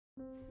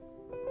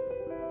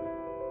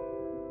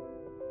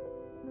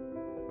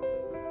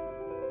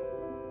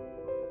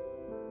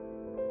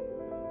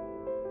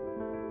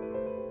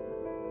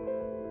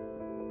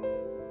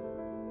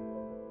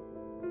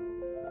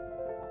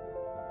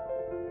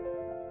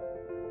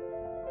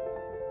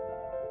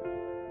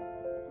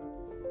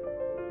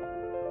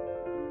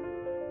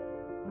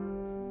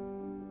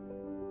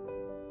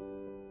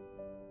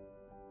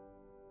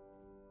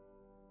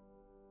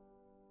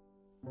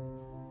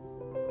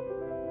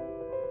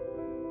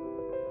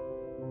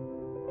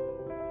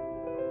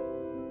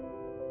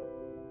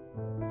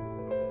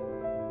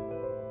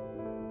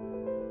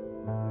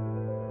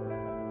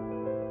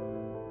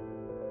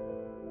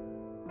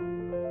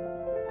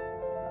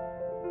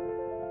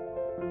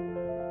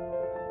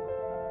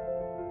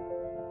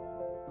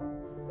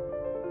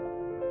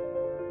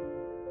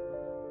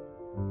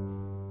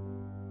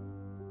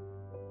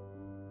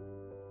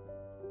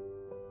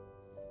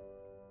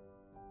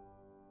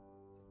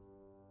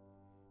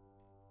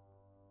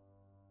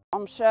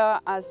Hampshire,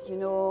 as you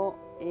know,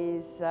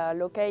 is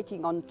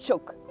located on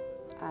chalk,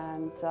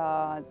 and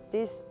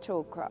this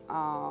chalk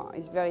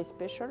is very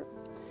special,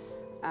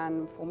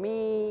 and for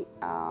me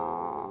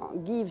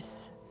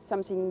gives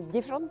something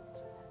different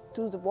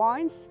to the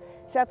wines.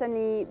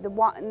 Certainly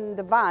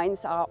the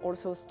vines are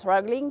also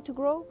struggling to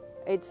grow.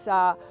 It's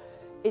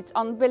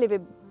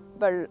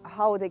unbelievable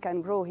how they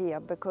can grow here,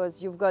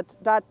 because you've got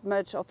that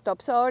much of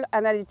topsoil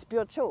and then it's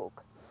pure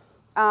chalk.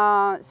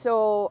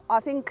 So I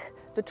think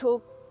the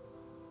chalk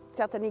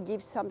certainly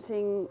gives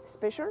something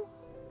special.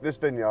 This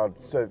vineyard,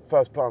 so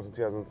first planted in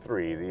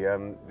 2003,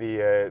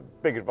 the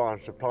big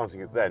advantage of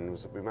planting it then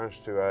was that we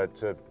managed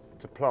to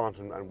plant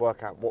and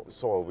work out what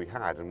soil we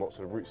had and what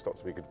sort of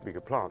rootstocks we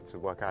could plant to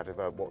work out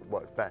what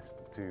worked best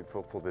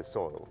for this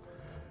soil.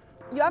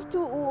 You have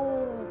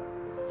to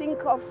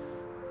think of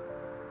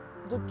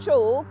the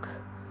chalk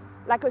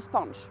like a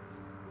sponge.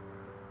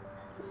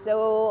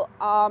 So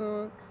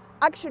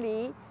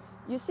actually,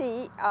 you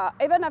see,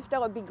 even after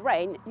a big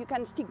rain, you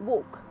can still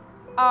walk.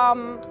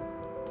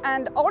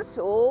 And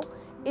also,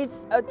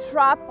 it's a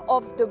trap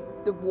of the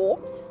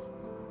warmth.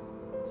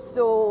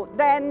 So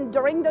then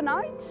during the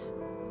night,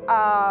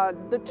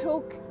 the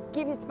chalk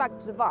gives it back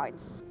to the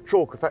vines.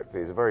 Chalk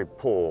effectively is a very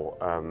poor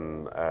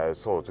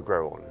soil to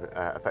grow on,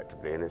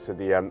 effectively,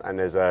 and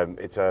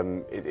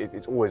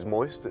it's always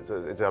moist.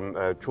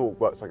 Chalk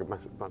works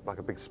like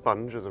a big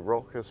sponge as a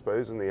rock, I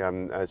suppose,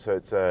 and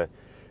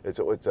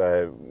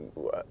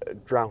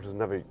drought is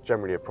never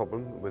generally a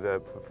problem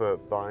for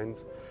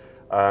vines.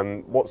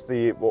 What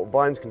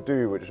vines can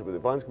do,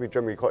 vines can be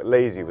generally quite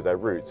lazy with their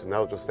roots, and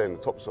they'll just stay in the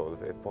topsoil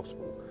if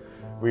possible.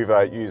 We've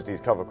used these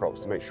cover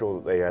crops to make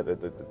sure that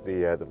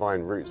the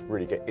vine roots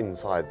really get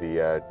inside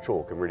the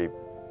chalk and really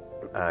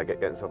get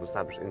themselves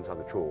established inside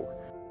the chalk.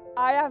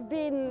 I have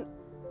been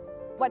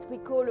what we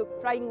call a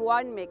flying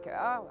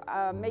winemaker,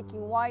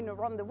 making wine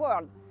around the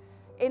world.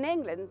 In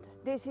England,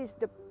 this is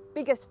the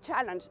biggest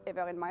challenge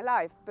ever in my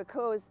life,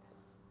 because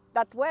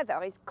that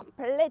weather is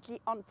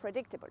completely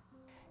unpredictable.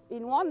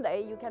 In one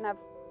day, you can have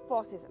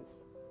 4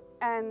 seasons.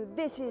 And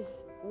this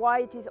is why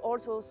it is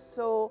also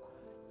so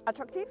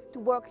attractive to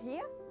work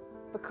here,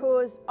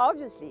 because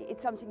obviously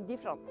it's something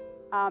different.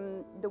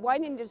 The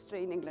wine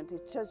industry in England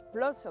is just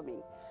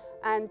blossoming,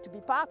 and to be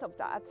part of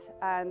that,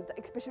 and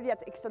especially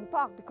at Exton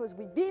Park, because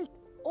we built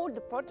all the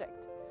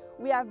project.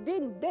 We have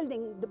been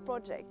building the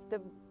project,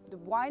 the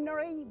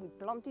winery, we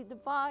planted the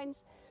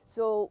vines.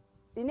 So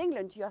in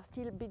England, you are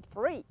still a bit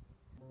free.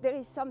 There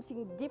is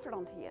something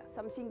different here,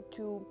 something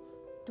to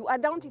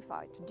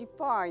identify, to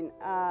define,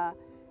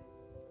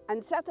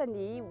 and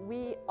certainly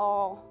we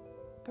are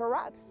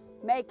perhaps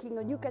making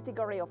a new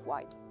category of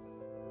wines.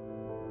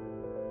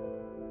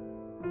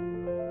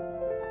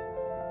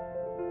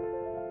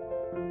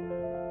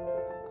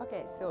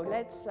 Okay, so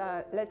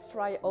let's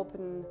try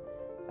open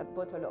that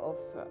bottle of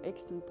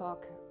Exton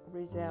Park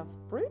Reserve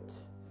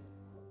Brut.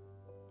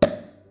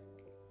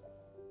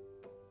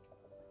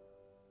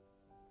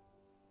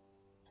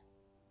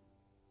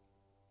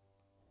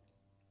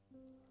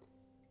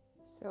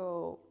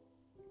 So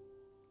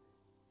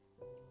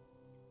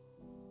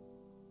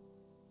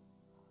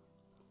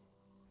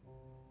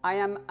I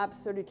am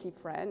absolutely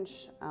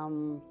French,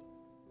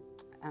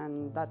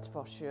 and that's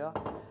for sure.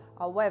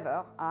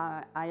 However,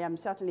 I am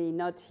certainly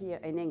not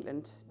here in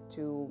England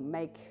to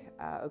make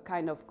a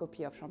kind of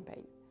copy of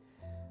champagne.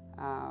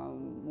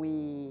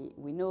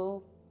 We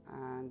know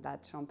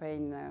that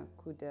champagne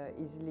could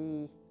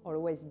easily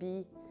always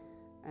be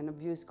an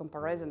obvious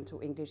comparison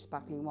to English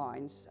sparkling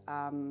wines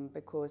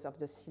because of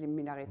the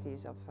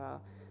similarities of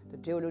the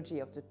geology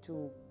of the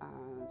two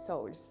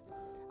soils.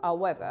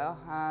 However,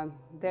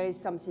 there is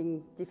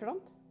something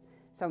different,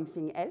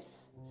 something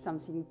else,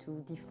 something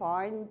to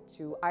define,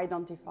 to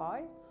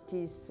identify. It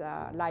is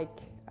like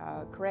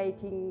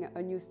creating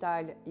a new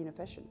style in a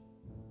fashion.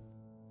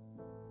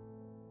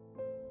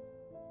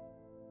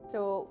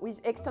 So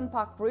with Exton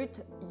Park Brut,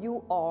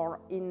 you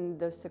are in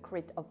the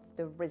secret of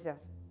the reserve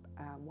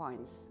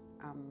wines.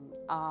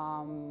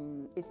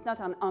 It's not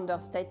an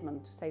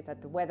understatement to say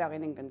that the weather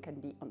in England can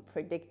be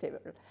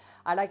unpredictable.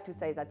 I like to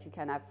say that you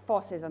can have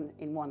 4 seasons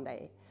in one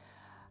day.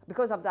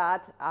 Because of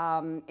that,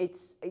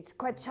 it's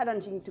quite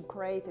challenging to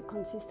create a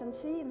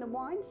consistency in the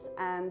wines,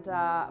 and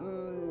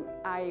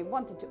I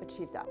wanted to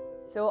achieve that.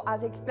 So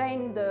as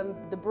explained,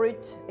 the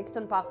Brut,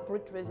 Exton Park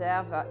Brut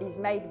Reserve is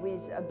made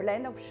with a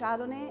blend of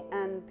Chardonnay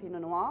and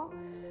Pinot Noir.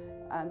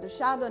 The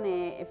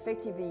Chardonnay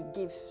effectively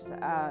gives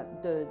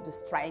the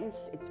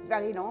strength. It's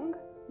very long,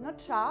 not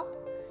sharp,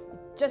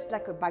 just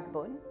like a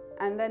backbone.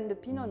 And then the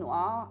Pinot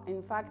Noir,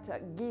 in fact,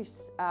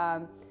 gives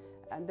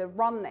the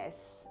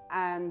roundness,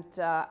 and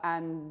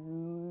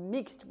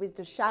mixed with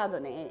the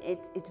Chardonnay,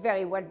 it's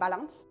very well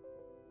balanced.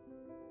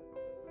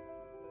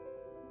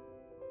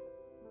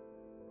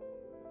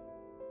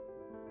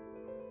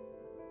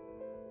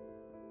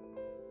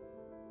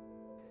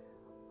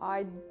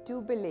 I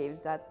do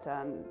believe that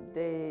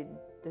the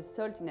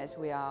saltiness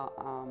we are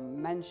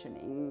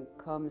mentioning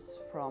comes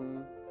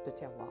from the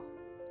terroir.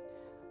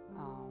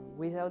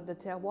 Without the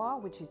terroir,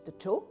 which is the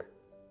chalk,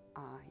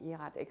 here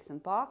at Exton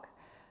Park,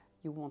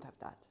 you won't have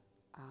that.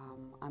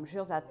 I'm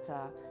sure that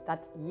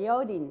that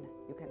iodine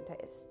you can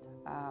taste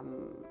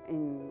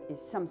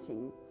is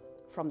something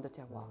from the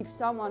terroir. If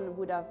someone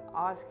would have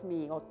asked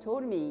me or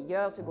told me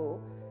years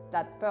ago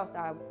that first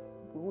I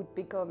would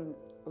become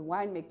a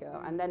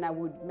winemaker and then I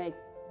would make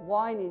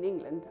wine in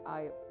England,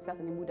 I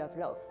certainly would have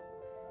laughed.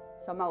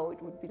 Somehow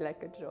it would be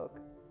like a joke.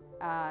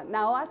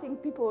 Now I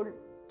think people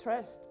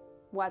trust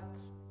what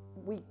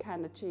we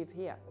can achieve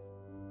here.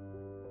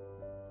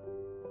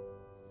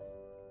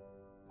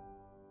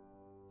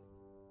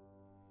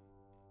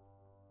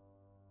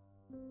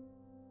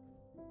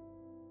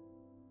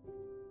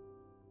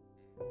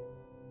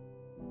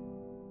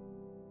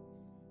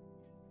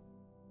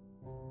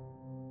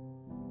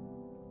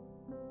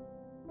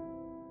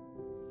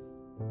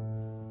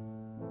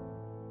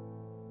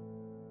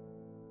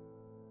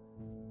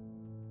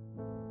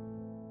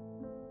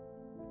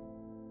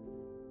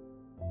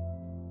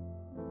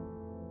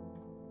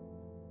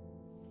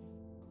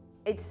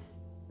 It's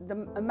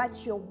a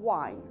mature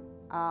wine,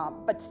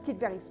 but still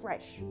very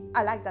fresh.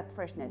 I like that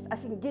freshness. I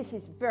think this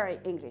is very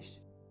English.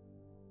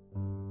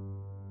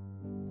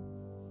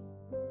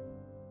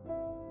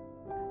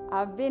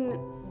 I've been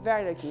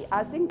very lucky.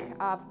 I think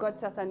I've got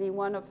certainly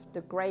one of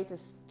the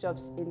greatest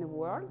jobs in the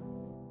world.